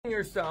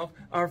yourself,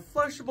 are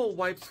flushable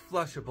wipes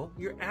flushable?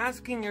 You're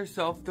asking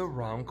yourself the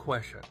wrong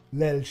question.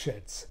 Lil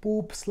shits.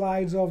 Poop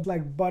slides off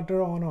like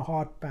butter on a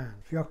hot pan.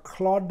 If you're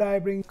cloth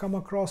diapering, come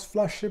across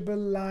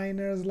flushable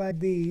liners like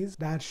these,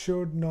 that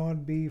should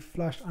not be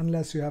flushed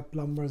unless you have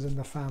plumbers in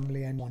the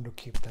family and want to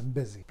keep them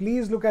busy.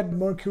 Please look at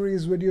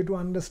Mercury's video to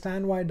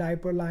understand why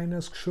diaper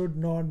liners should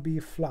not be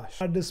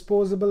flushed. Our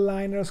disposable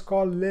liners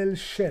called Lil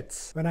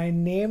shits. When I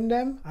named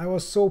them, I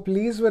was so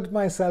pleased with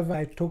myself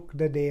I took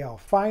the day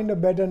off. Find a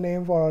better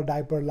name for a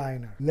diaper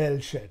liner. Lil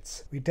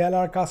shits. We tell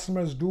our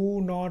customers,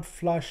 do not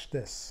flush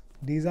this.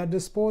 These are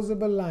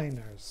disposable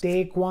liners.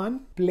 Take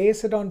one,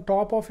 place it on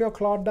top of your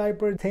cloth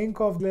diaper. Think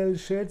of Lil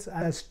shits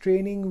as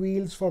training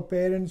wheels for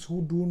parents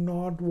who do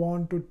not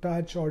want to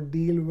touch or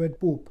deal with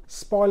poop.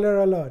 Spoiler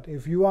alert,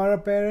 if you are a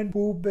parent,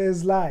 poop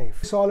is life.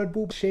 Solid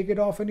poop, shake it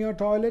off in your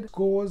toilet,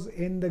 goes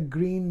in the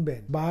green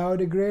bin.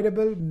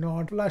 Biodegradable,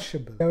 not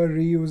flushable. There are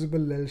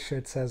reusable Lil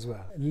shits as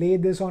well. Lay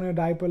this on your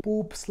diaper.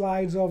 Poop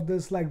slides off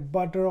this like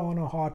butter on a hot